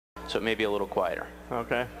so it may be a little quieter.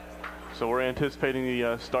 Okay. So we're anticipating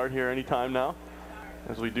the start here anytime now,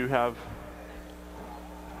 as we do have,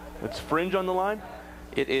 it's Fringe on the line?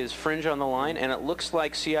 It is Fringe on the line, and it looks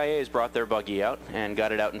like CIA has brought their buggy out and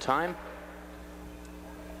got it out in time.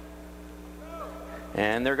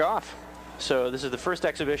 And they're off. So this is the first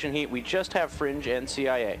exhibition heat. We just have Fringe and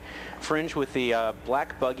CIA. Fringe with the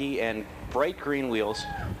black buggy and bright green wheels,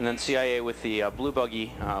 and then CIA with the blue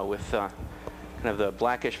buggy with kind of the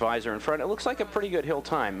blackish visor in front. It looks like a pretty good hill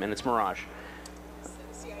time, and it's Mirage.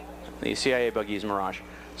 The CIA buggy is Mirage.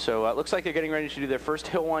 So it looks like they're getting ready to do their first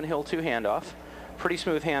Hill 1, Hill 2 handoff. Pretty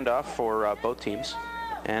smooth handoff for both teams.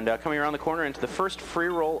 And coming around the corner into the first free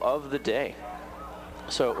roll of the day.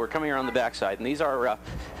 So we're coming around the backside, and these are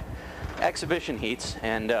exhibition heats,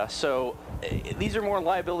 and so these are more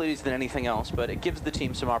liabilities than anything else, but it gives the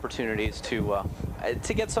team some opportunities to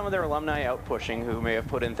get some of their alumni out pushing who may have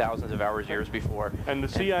put in thousands of hours years before. And the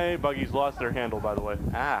CIA buggies lost their handle, by the way.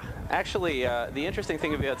 Actually, the interesting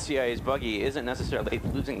thing about CIA's buggy isn't necessarily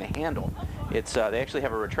losing the handle. It's they actually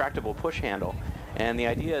have a retractable push handle, and the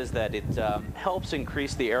idea is that it helps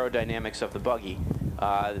increase the aerodynamics of the buggy.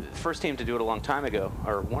 First team to do it a long time ago,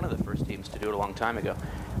 or one of the first teams to do it a long time ago.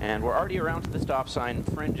 And we're already around to the stop sign.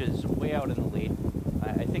 Fringe is way out in the lead.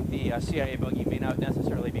 I think the CIA buggy may not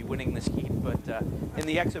necessarily be winning this heat, but in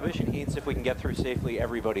the exhibition heats, if we can get through safely,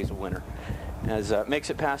 everybody's a winner. As makes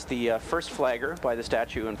it past the first flagger by the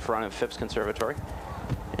statue in front of Phipps Conservatory,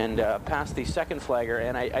 and past the second flagger,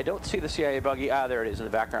 and I don't see the CIA buggy. There it is in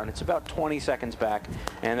the background. It's about 20 seconds back,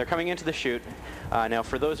 and they're coming into the chute. Now,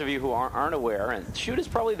 for those of you who aren't aware, and chute is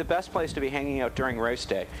probably the best place to be hanging out during race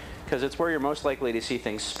day, because it's where you're most likely to see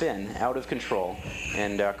things spin out of control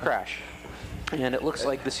and crash. And it looks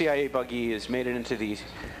like the CIA buggy has made it into the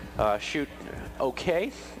chute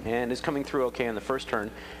okay, and is coming through okay in the first turn,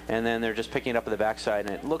 and then they're just picking it up at the backside,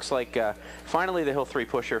 and it looks like finally the Hill 3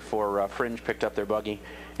 pusher for Fringe picked up their buggy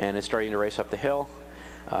and is starting to race up the hill,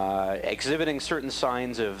 exhibiting certain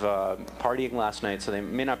signs of partying last night, so they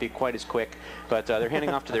may not be quite as quick, but they're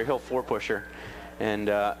handing off to their Hill 4 pusher. And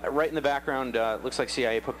right in the background, looks like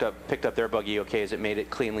CIA picked up their buggy okay as it made it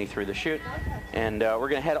cleanly through the chute. And we're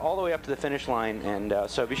going to head all the way up to the finish line. And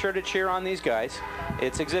so be sure to cheer on these guys.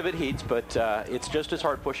 It's exhibit heats, but it's just as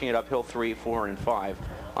hard pushing it up Hill 3, 4, and 5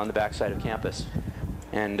 on the backside of campus.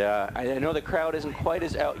 And I know the crowd isn't quite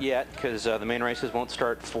as out yet because the main races won't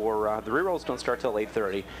start for, the rerolls don't start till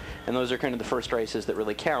 8:30. And those are kind of the first races that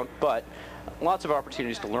really count. But lots of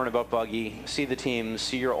opportunities to learn about buggy, see the teams,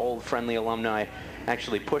 see your old friendly alumni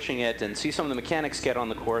actually pushing it, and see some of the mechanics get on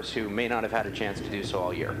the course who may not have had a chance to do so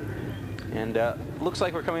all year. And looks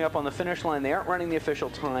like we're coming up on the finish line. They aren't running the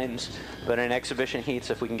official times, but in exhibition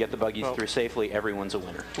heats, if we can get the buggies through safely, everyone's a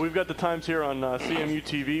winner. We've got the times here on CMU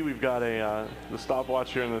TV. We've got the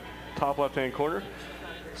stopwatch here in the top left-hand corner.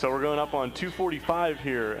 So we're going up on 2:45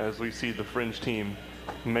 here as we see the Fringe team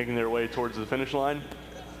making their way towards the finish line.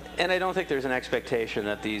 And I don't think there's an expectation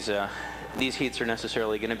that these heats are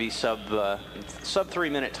necessarily going to be sub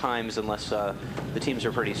 3-minute times unless the teams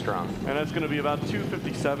are pretty strong. And that's going to be about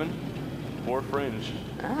 2:57 for Fringe.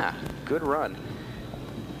 Good run.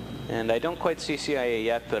 And I don't quite see CIA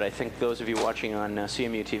yet, but I think those of you watching on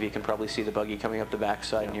CMU TV can probably see the buggy coming up the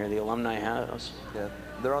backside near the alumni house. Yeah,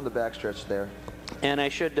 they're on the backstretch there. And I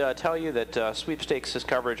should tell you that sweepstakes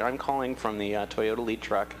coverage, I'm calling from the Toyota lead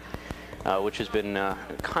truck, which has been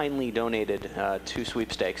kindly donated to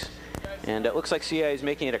sweepstakes. And it looks like CIA is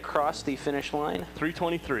making it across the finish line.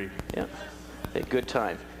 3:23. Yeah, a good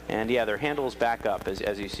time. And yeah, their handle's back up,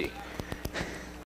 as you see.